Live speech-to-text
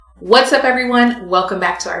What's up, everyone? Welcome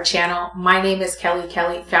back to our channel. My name is Kelly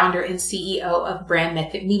Kelly, founder and CEO of Brand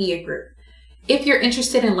Method Media Group. If you're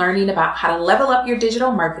interested in learning about how to level up your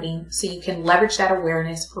digital marketing so you can leverage that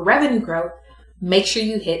awareness for revenue growth, make sure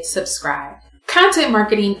you hit subscribe. Content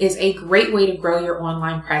marketing is a great way to grow your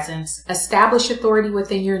online presence, establish authority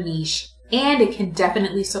within your niche, and it can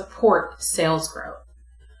definitely support sales growth.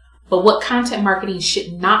 But what content marketing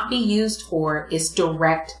should not be used for is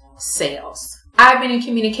direct sales. I've been in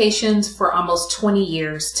communications for almost 20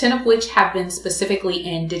 years, 10 of which have been specifically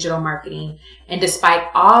in digital marketing. And despite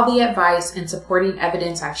all the advice and supporting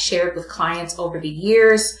evidence I've shared with clients over the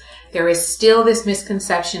years, there is still this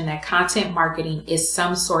misconception that content marketing is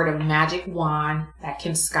some sort of magic wand that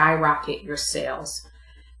can skyrocket your sales.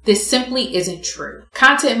 This simply isn't true.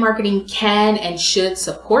 Content marketing can and should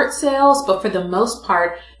support sales, but for the most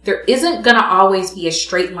part, there isn't going to always be a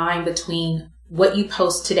straight line between what you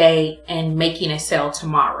post today and making a sale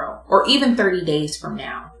tomorrow, or even 30 days from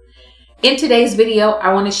now. In today's video,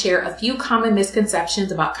 I want to share a few common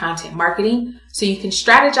misconceptions about content marketing so you can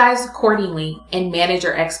strategize accordingly and manage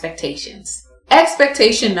your expectations.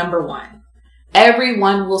 Expectation number one,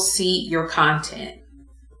 everyone will see your content.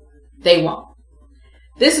 They won't.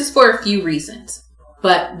 This is for a few reasons,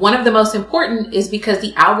 but one of the most important is because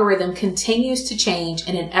the algorithm continues to change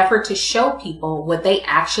in an effort to show people what they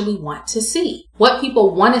actually want to see. What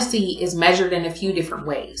people want to see is measured in a few different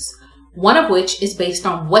ways, one of which is based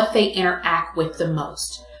on what they interact with the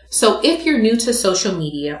most. So if you're new to social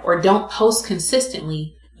media or don't post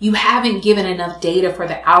consistently, you haven't given enough data for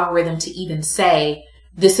the algorithm to even say,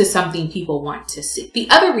 this is something people want to see. The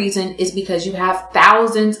other reason is because you have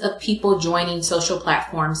thousands of people joining social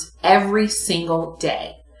platforms every single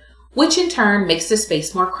day, which in turn makes the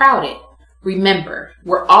space more crowded. Remember,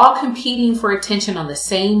 we're all competing for attention on the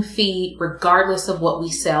same feed, regardless of what we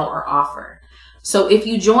sell or offer. So if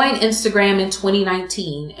you joined Instagram in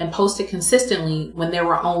 2019 and posted consistently when there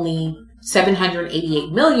were only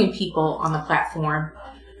 788 million people on the platform,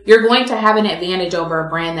 you're going to have an advantage over a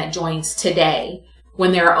brand that joins today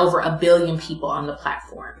when there are over 1 billion people on the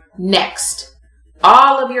platform. Next,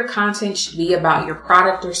 all of your content should be about your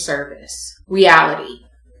product or service. Reality.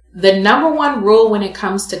 The number one rule when it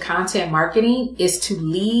comes to content marketing is to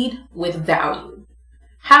lead with value.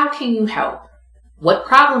 How can you help? What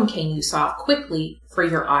problem can you solve quickly for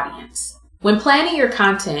your audience? When planning your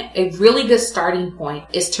content, a really good starting point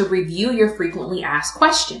is to review your frequently asked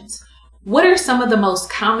questions. What are some of the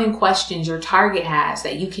most common questions your target has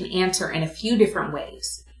that you can answer in a few different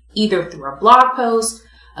ways, either through a blog post,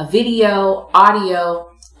 a video,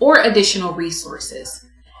 audio, or additional resources?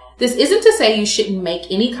 This isn't to say you shouldn't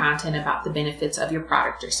make any content about the benefits of your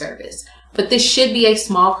product or service, but this should be a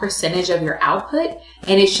small percentage of your output,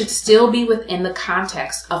 and it should still be within the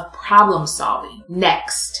context of problem solving.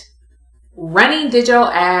 Next, running digital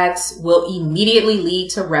ads will immediately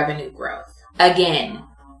lead to revenue growth. Again,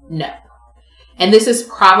 no. And this is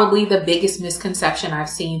probably the biggest misconception I've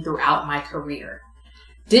seen throughout my career.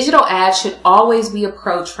 Digital ads should always be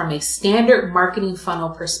approached from a standard marketing funnel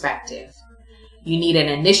perspective. You need an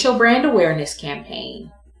initial brand awareness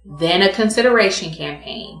campaign, then a consideration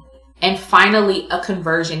campaign, and finally a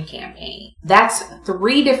conversion campaign. That's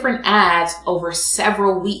 3 different ads over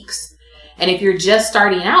several weeks. And if you're just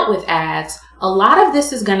starting out with ads, a lot of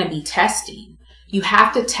this is going to be testing. You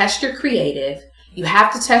have to test your creative, you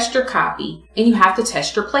have to test your copy, and you have to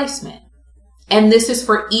test your placement. And this is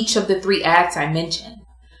for each of the 3 ads I mentioned.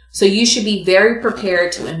 So you should be very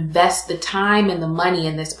prepared to invest the time and the money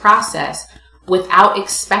in this process without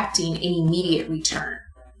expecting an immediate return.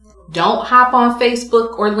 Don't hop on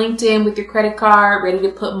Facebook or LinkedIn with your credit card ready to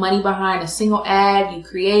put money behind a single ad you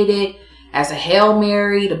created as a Hail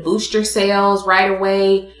Mary to boost your sales right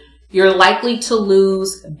away. You're likely to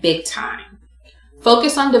lose big time.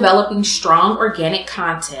 Focus on developing strong organic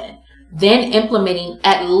content, then implementing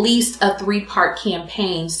at least a 3-part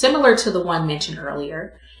campaign similar to the one mentioned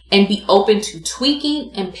earlier, and be open to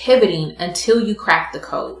tweaking and pivoting until you crack the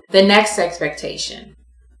code. The next expectation.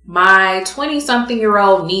 My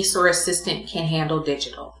 20-something-year-old niece or assistant can handle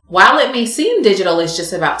digital. While it may seem digital is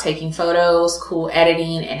just about taking photos, cool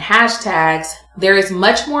editing, and hashtags, there is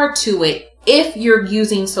much more to it if you're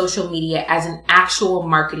using social media as an actual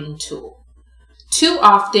marketing tool. Too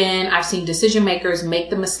often, I've seen decision makers make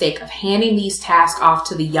the mistake of handing these tasks off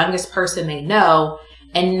to the youngest person they know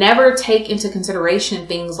and never take into consideration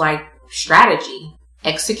things like strategy,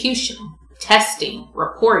 execution, testing,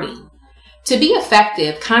 reporting. To be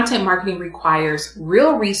effective, content marketing requires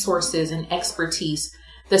real resources and expertise,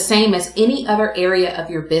 the same as any other area of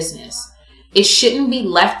your business. It shouldn't be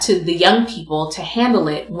left to the young people to handle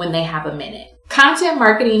it when they have a minute. Content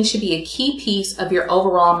marketing should be a key piece of your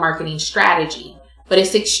overall marketing strategy, but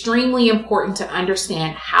it's extremely important to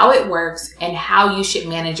understand how it works and how you should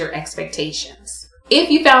manage your expectations. If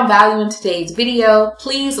you found value in today's video,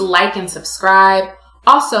 please like and subscribe.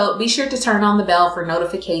 Also, be sure to turn on the bell for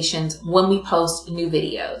notifications when we post new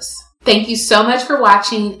videos. Thank you so much for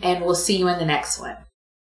watching, and we'll see you in the next one.